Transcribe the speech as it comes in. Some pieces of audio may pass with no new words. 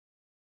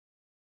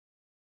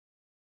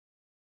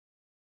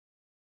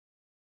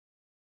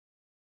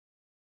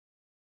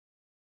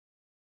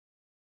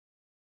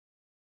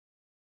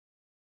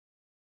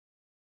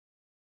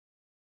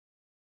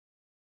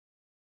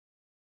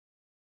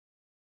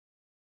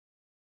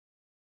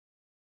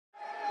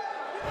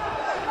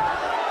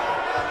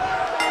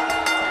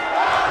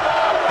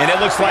And it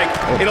looks like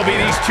it'll be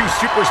these two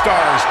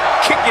superstars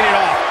kicking it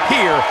off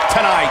here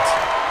tonight.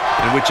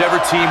 And whichever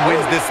team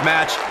wins this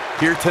match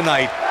here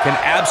tonight can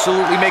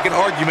absolutely make an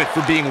argument for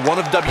being one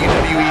of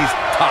WWE's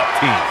top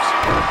teams.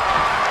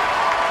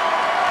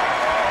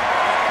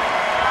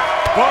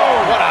 Oh,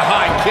 what a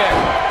high kick.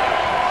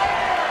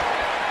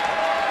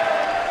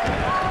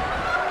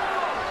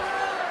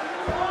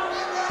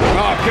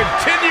 Oh,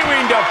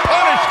 continuing to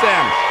punish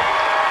them.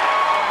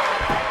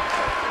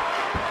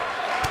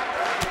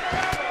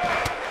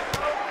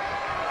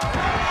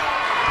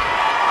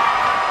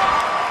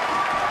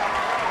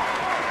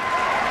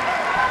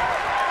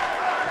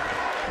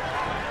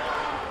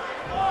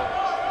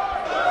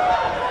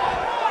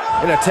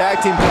 In a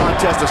tag team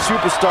contest, a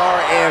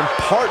superstar and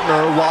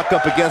partner lock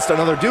up against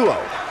another duo.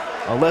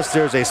 Unless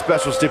there's a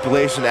special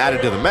stipulation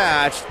added to the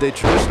match, the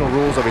traditional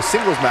rules of a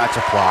singles match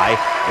apply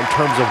in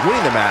terms of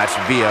winning the match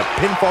via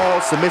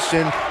pinfall,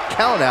 submission,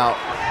 countout,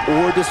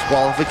 or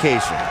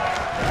disqualification.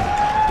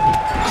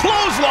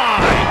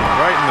 Clothesline!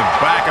 Right in the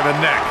back of the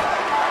neck.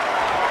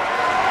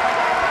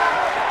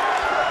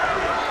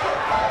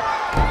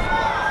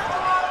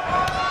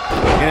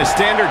 In a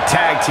standard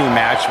tag team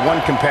match, one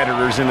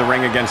competitor is in the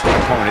ring against an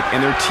opponent,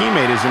 and their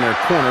teammate is in their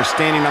corner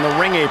standing on the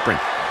ring apron.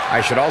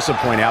 I should also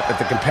point out that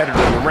the competitor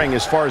in the ring,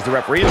 as far as the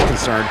referee is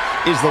concerned,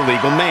 is the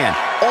legal man.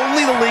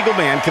 Only the legal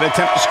man can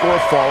attempt to score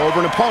a fall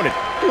over an opponent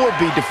or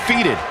be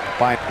defeated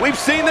by... We've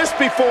seen this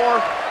before.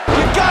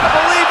 You gotta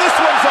believe this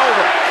one's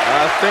over.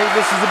 I think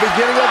this is the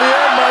beginning of the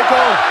end,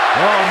 Michael.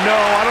 Oh no,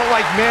 I don't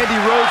like Mandy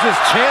Rose's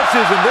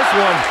chances in this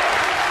one.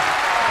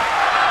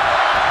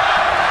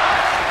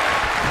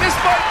 This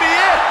might be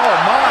it. Oh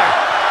my.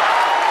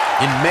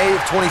 In May of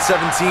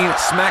 2017,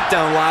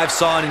 SmackDown Live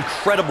saw an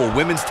incredible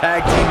women's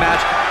tag team match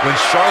when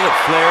Charlotte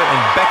Flair and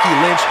Becky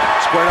Lynch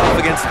squared off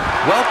against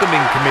welcoming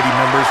committee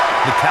members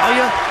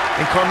Natalya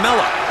and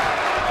Carmella.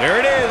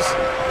 There it is.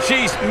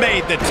 She's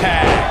made the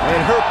tag.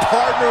 And her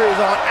partner is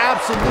on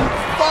absolute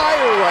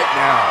fire right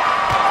now.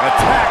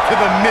 Attack to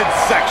the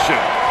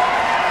midsection.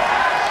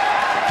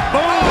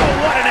 Oh,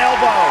 what an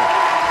elbow.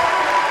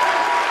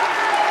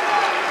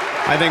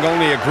 I think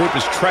only a group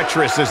as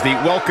treacherous as the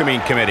welcoming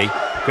committee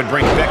could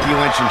bring Becky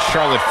Lynch and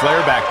Charlotte Flair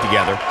back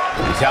together.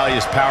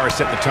 Natalya's power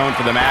set the tone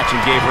for the match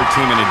and gave her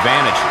team an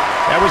advantage.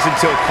 That was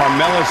until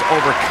Carmella's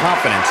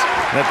overconfidence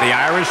let the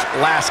Irish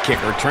lass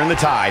kicker turn the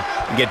tide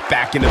and get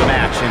back into the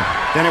match. And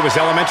then it was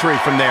elementary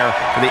from there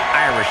for the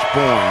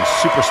Irish-born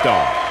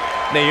superstar.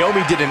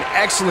 Naomi did an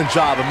excellent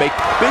job of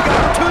making big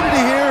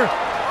opportunity here.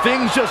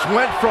 Things just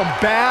went from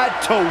bad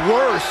to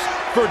worse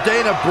for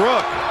Dana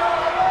Brooke.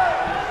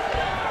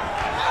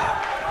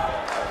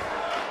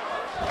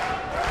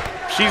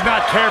 She's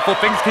not careful.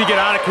 Things can get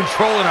out of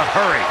control in a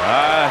hurry.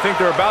 I think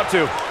they're about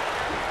to.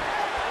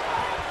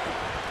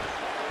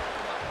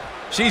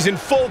 She's in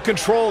full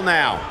control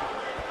now.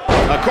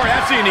 Corey,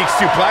 that's a unique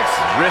suplex.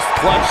 Wrist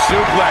clutch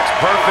suplex.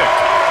 Perfect.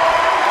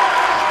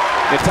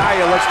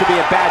 Natalya looks to be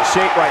in bad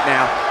shape right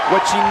now.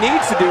 What she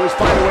needs to do is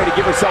find a way to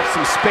give herself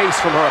some space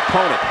from her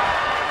opponent.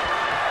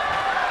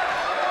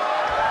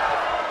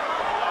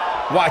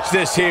 Watch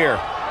this here.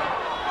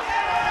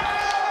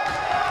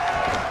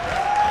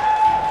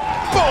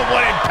 Boom,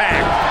 what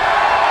impact!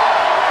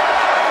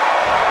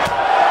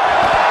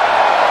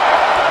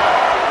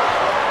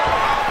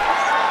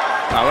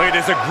 Oh, look at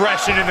this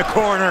aggression in the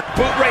corner.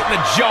 Boot right in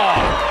the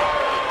jaw.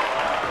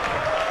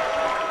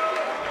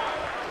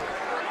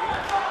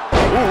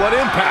 Ooh, what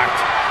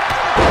impact!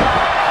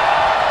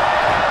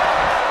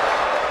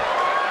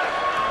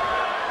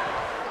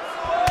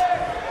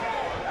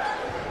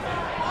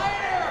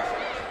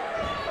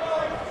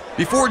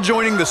 Before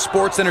joining the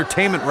sports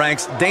entertainment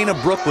ranks, Dana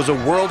Brooke was a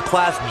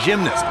world-class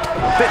gymnast,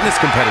 fitness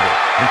competitor,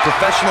 and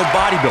professional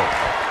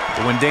bodybuilder.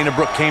 But when Dana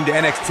Brooke came to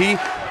NXT,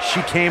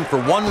 she came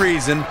for one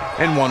reason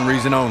and one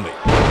reason only: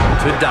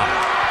 to die.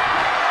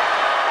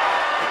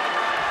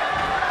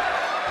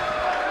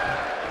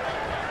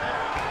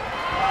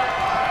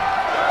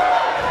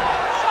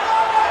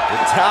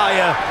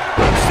 Natalya,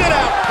 sit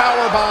out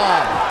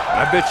powerbomb.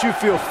 I bet you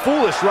feel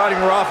foolish riding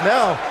her off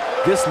now.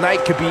 This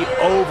night could be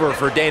over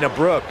for Dana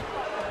Brooke.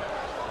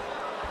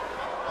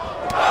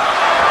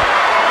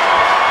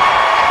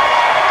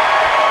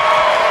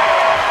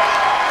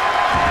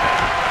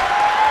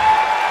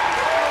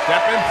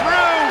 Stepping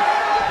through.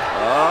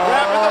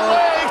 Grabbing the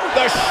leg.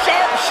 The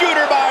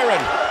sharpshooter,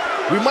 Byron.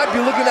 We might be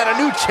looking at a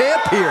new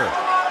champ here.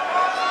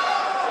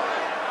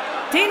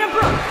 Dana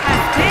Brooke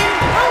has been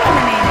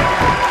eliminated.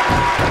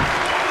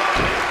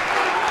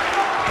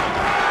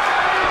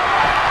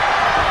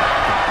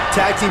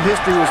 Tag team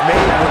history was made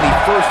when the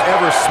first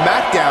ever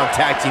SmackDown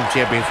Tag Team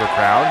Champions were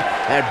crowned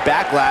at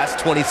Backlash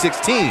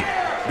 2016.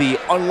 The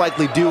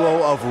unlikely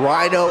duo of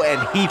Rhino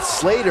and Heath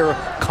Slater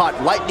caught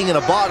lightning in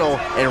a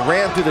bottle and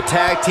ran through the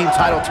tag team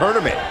title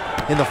tournament.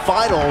 In the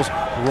finals,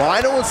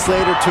 Rhino and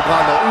Slater took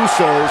on the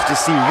Usos to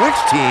see which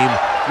team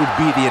would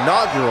be the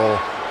inaugural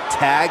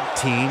Tag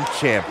Team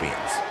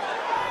Champions.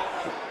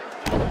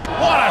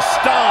 What a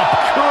stomp.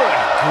 Good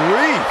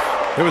grief.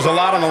 There was a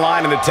lot on the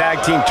line in the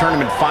tag team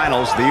tournament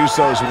finals. The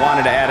Usos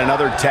wanted to add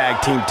another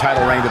tag team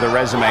title reign to their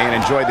resume and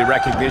enjoyed the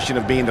recognition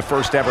of being the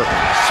first ever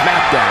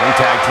SmackDown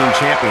tag team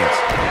champions.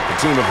 The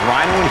team of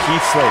Rhino and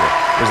Heath Slater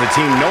was the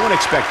team no one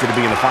expected to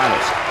be in the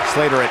finals.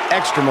 Slater had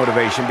extra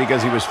motivation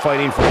because he was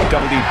fighting for a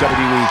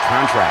WWE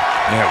contract.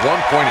 And at one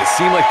point, it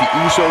seemed like the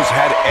Usos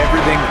had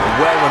everything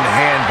well in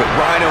hand, but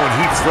Rhino and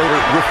Heath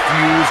Slater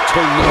refused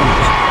to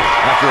lose.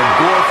 After a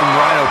gore from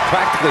Rhino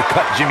practically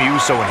cut Jimmy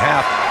Uso in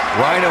half,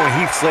 Rhino and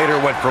Heath Slater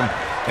went from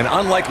an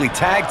unlikely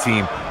tag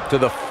team to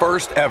the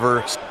first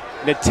ever.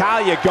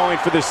 Natalya going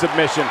for the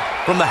submission.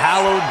 From the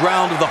hallowed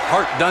ground of the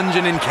Hart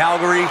Dungeon in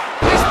Calgary.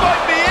 This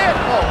might be it.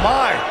 Oh,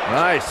 my.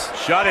 Nice.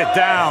 Shut it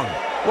down.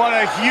 What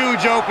a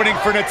huge opening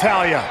for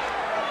Natalya.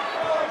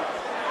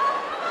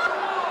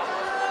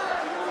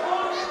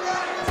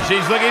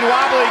 She's looking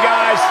wobbly,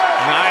 guys.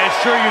 And I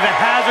assure you the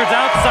hazards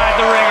outside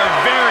the ring are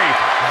very,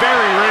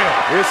 very real.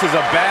 This is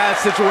a bad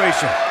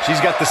situation.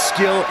 She's got the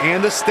skill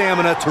and the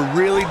stamina to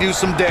really do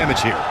some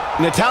damage here.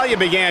 Natalya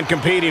began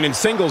competing in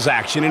singles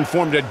action and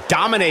formed a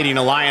dominating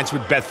alliance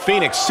with Beth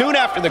Phoenix soon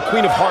after the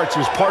Queen of Hearts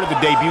was part of the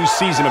debut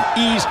season of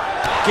Ease.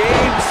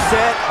 Game,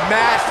 set,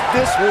 match.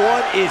 This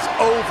one is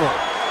over.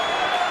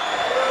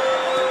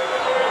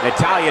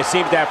 Natalya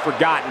seems to have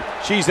forgotten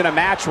she's in a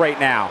match right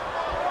now.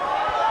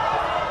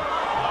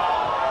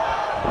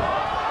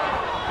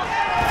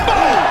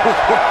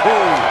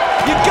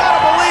 You gotta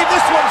believe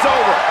this one's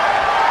over.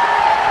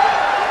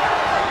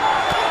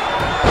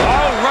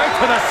 Oh, right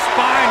to the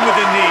spine with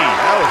a knee.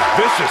 That was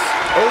vicious.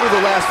 Over the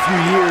last few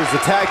years,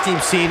 the tag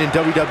team scene in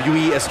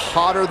WWE is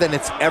hotter than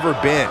it's ever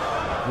been.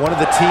 One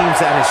of the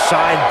teams that has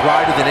shined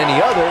brighter than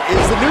any other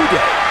is the New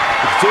Day.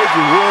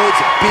 Xavier Woods,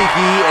 Big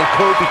E, and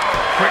Kobe.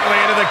 Quickly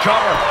into the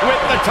cover with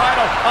the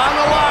title on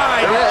the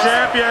line.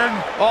 Champion.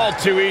 All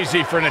too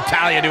easy for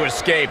Natalya to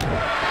escape.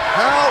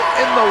 How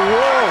in the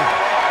world?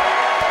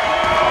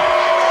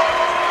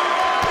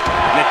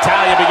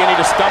 Natalya beginning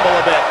to stumble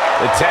a bit.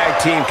 The tag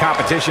team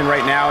competition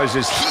right now is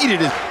as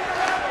heated as...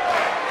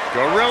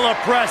 Gorilla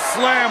press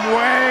slam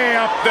way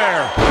up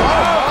there.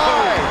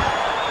 Oh,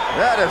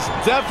 that is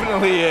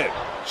definitely it.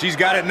 She's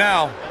got it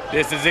now.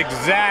 This is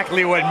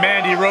exactly what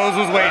Mandy Rose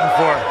was waiting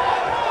for.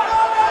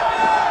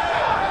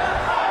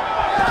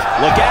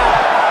 Look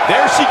out.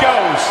 There she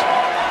goes.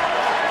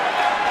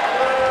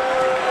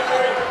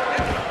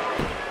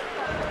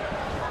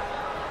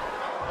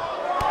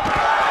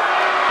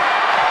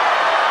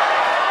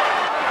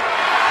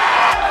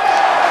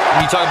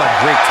 When you talk about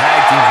great tag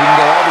teams, we can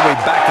go all the way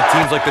back to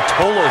teams like the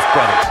Tolos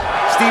brothers,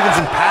 Stevens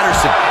and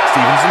Patterson,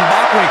 Stevens and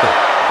Bockwinkel,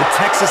 the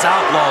Texas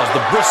Outlaws,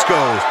 the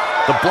Briscoes,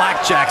 the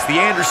Blackjacks, the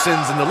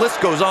Andersons, and the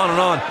list goes on and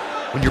on.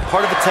 When you're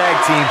part of a tag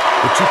team,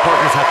 the two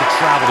partners have to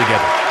travel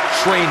together,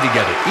 train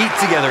together, eat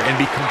together, and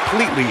be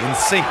completely in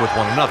sync with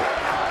one another.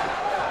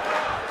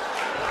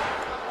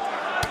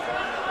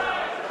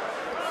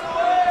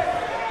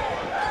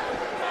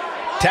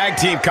 Tag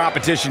team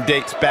competition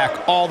dates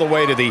back all the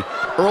way to the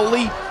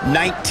early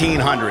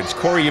 1900s.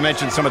 Corey, you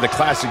mentioned some of the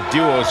classic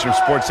duos from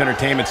sports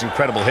entertainment's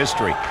incredible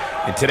history.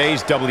 In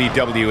today's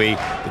WWE,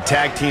 the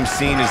tag team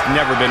scene has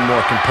never been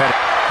more competitive.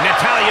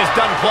 Natalya's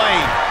done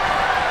playing.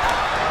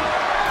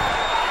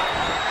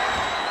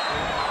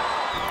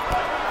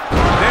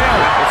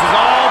 Damn it, this is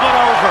all but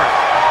over.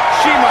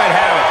 She might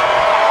have it.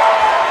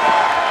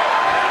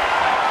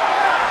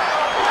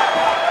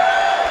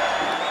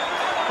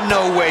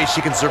 No way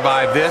she can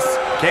survive this,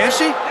 can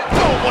she?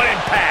 Oh, what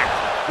impact!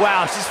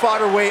 Wow, she's fought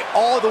her way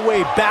all the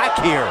way back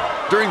here.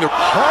 During the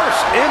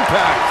Harsh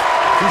impact.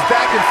 She's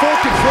back in full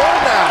control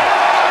now.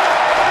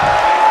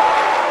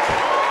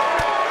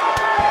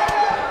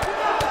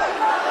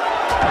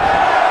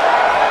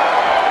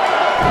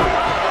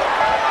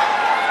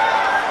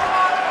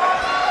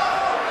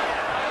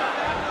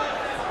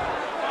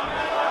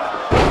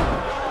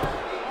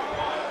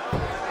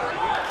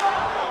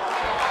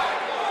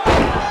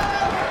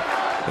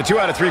 The 2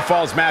 out of 3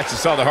 falls match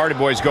that saw the Hardy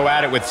Boys go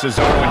at it with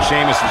Cesaro and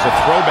Sheamus was a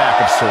throwback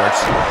of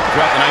sorts.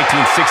 Throughout the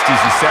 1960s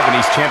and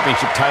 70s,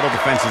 championship title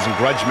defenses and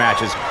grudge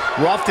matches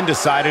were often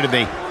decided in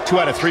the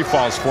 2 out of 3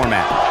 falls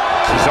format.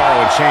 Cesaro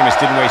and Sheamus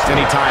didn't waste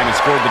any time and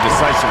scored the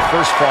decisive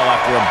first fall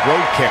after a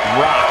brogue kick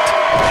rocked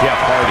Jeff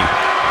Hardy.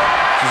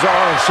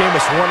 Cesaro and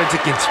Sheamus wanted to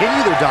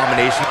continue their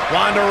domination.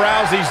 Ronda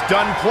Rousey's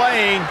done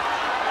playing.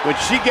 When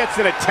she gets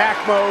in attack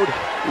mode,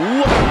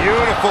 look.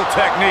 Beautiful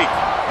technique.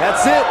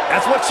 That's it.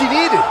 That's what she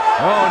needed.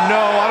 Oh, no.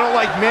 I don't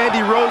like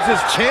Mandy Rose's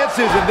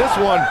chances in this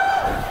one.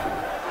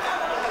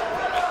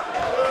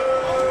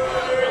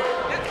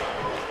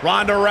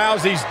 Ronda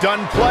Rousey's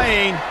done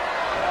playing.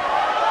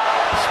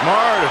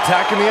 Smart,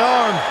 attacking the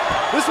arm.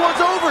 This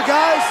one's over,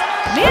 guys.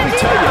 Let me Mandy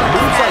tell you, Rose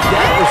moves like has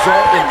that been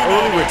result in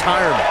early eliminated.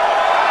 retirement.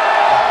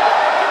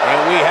 And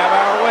we have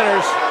our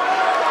winners.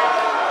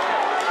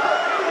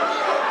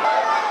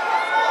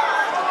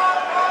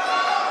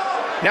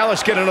 Now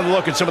let's get another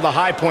look at some of the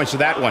high points of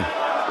that one.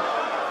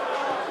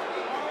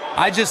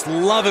 I just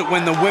love it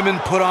when the women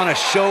put on a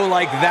show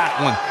like that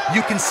one.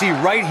 You can see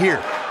right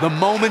here the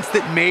moments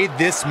that made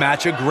this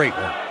match a great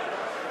one.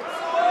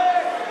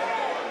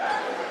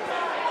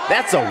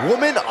 That's a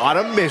woman on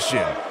a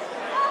mission.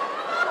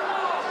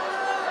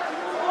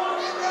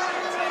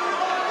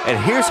 And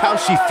here's how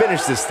she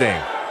finished this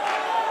thing.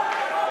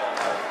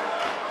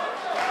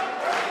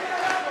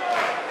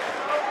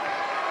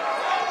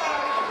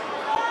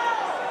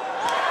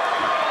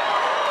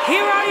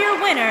 Here are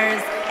your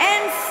winners,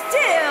 and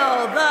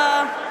still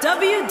the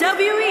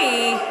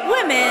WWE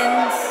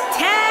Women's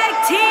Tag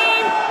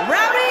Team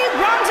Ronda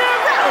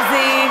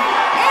Rousey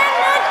and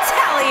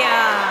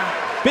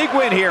Natalya. Big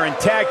win here in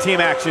tag team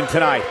action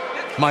tonight.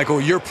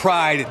 Michael, your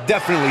pride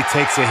definitely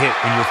takes a hit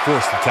when you're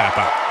forced to tap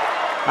out.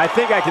 I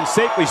think I can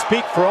safely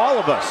speak for all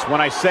of us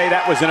when I say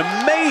that was an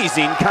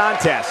amazing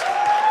contest.